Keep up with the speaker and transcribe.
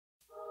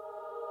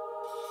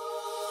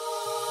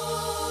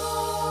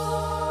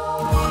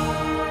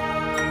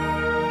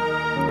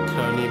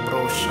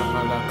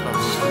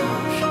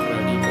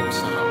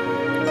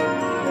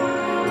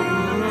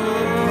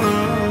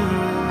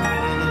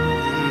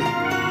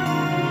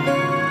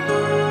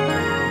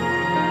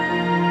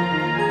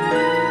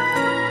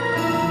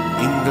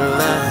the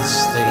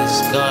last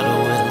days, God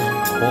will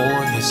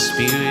pour His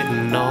Spirit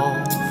in all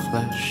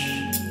flesh,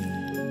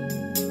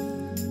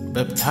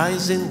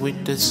 baptizing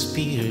with the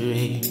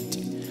Spirit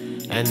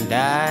and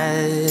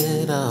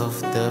that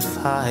of the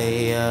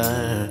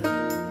fire.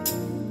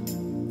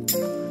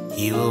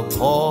 He will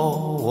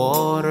pour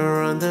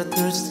water on the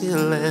thirsty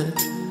land,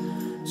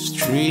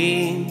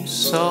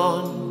 streams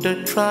on the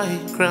dry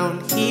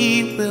ground.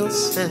 He will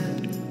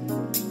send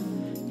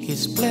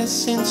His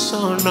blessings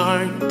on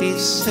our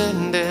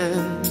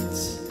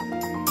descendants.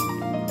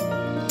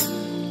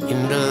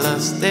 In the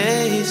last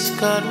days,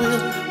 God will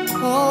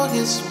pour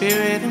His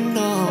Spirit in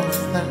all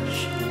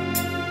flesh,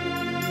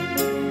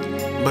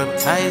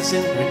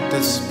 baptizing with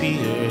the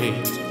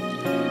Spirit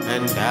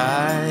and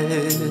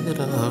that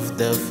of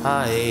the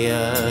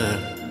fire.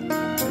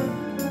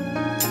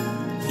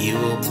 He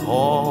will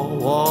pour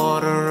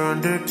water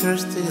on the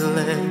thirsty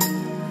land,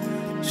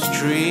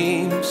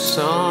 streams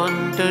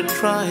on the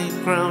dry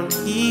ground.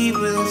 He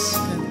will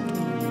send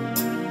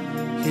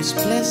His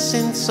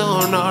blessings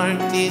on our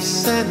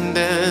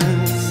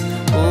descendants.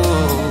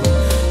 Oh,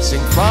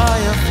 sing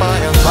fire,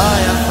 fire,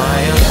 fire,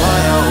 fire,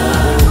 fire.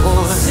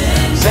 Oh,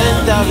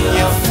 send down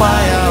your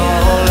fire,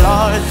 oh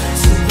Lord,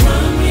 to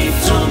burn me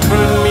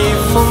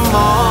for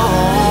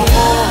more.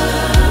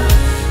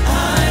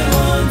 I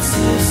want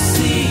to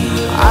see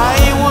you. I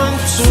want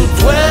to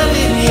dwell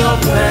in your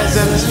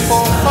presence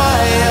for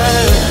fire.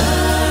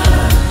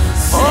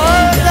 Oh,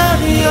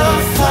 down your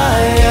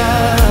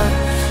fire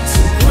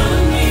to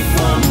burn me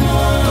for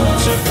more.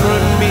 To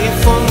burn me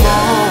for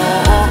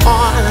more.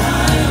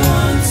 I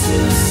want to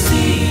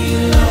see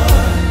you,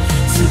 Lord,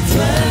 to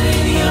dwell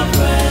in your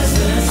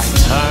presence.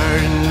 I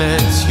turn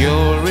at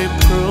your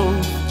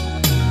reproof.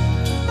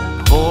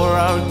 Pour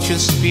out your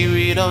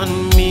Spirit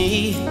on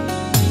me.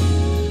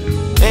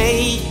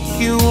 Make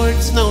your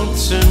words known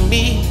to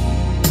me.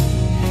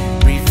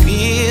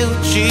 Reveal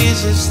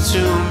Jesus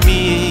to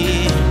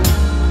me.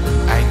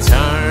 I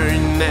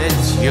turn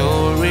at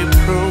your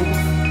reproof.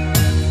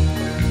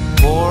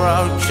 Pour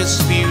out your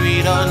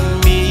Spirit on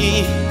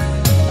me.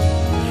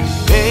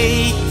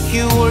 Make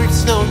your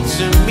words known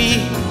to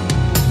me.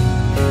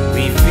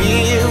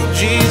 Reveal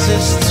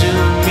Jesus to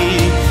me.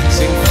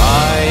 Sing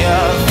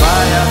fire,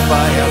 fire,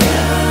 fire.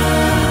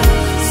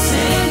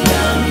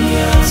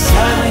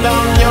 Send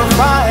down your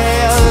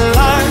fire,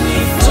 Lord,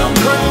 to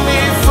burn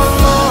me for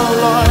more,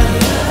 Lord.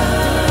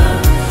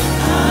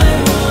 I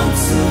want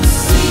to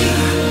see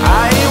you.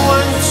 I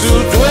want to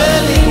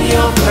dwell in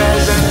your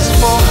presence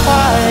for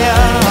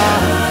fire.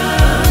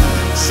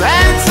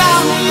 Send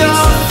down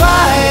your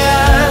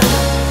fire,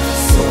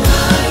 so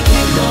I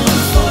can burn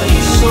for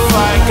you. So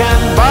I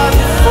can burn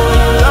for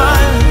you,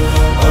 Lord.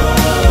 Oh,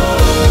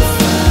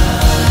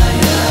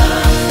 fire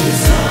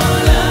is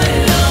all I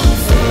long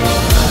for.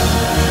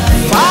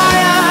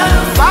 Fire,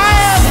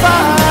 fire,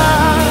 fire,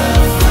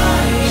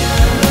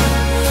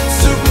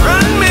 to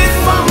burn me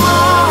for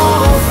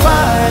more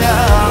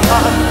fire.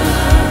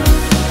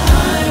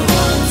 I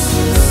want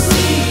to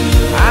see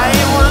you. I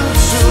want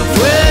to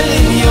dwell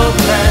in your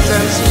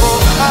presence for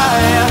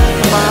fire,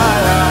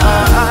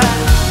 fire.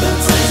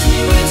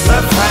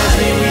 Baptize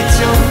me with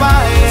your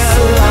fire,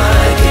 so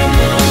I can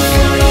burn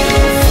for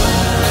you.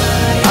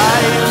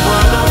 I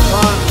wanna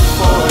burn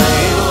for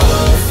you.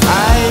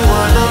 I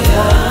wanna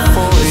burn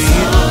for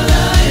you.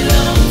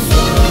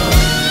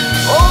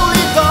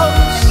 Holy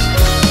Ghost,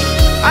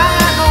 I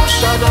know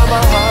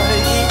Shadabahai,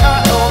 I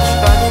know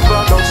Shadi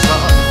Bradosa.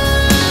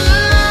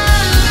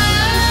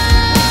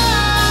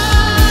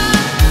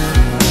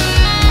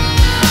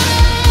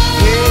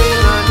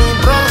 Nani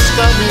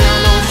Broska,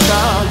 Niano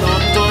Shado,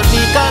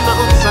 Tonika, no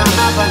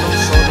Sanaba, no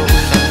Solo.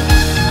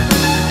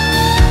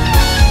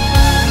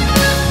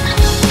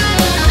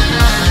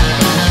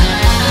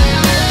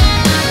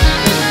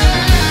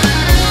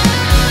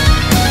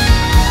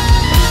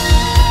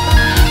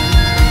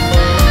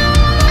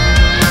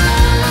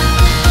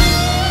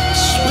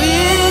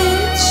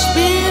 Sweet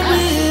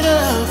Spirit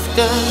of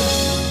God,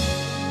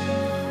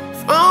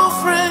 fall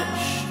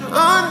fresh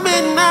on me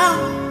now.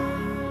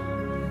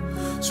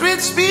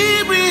 Sweet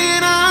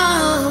Spirit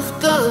of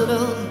God,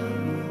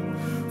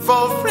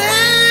 fall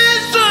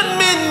fresh on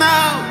me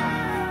now.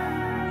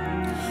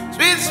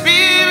 Sweet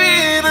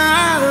Spirit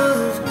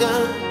of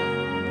God,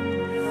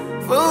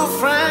 fall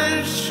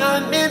fresh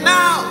on me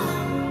now.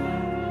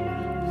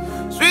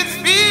 Sweet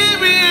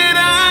Spirit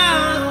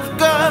of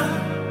God,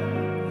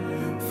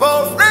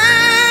 fall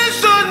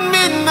fresh on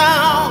me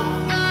now.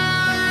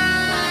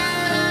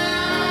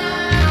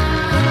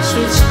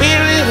 Sweet Spirit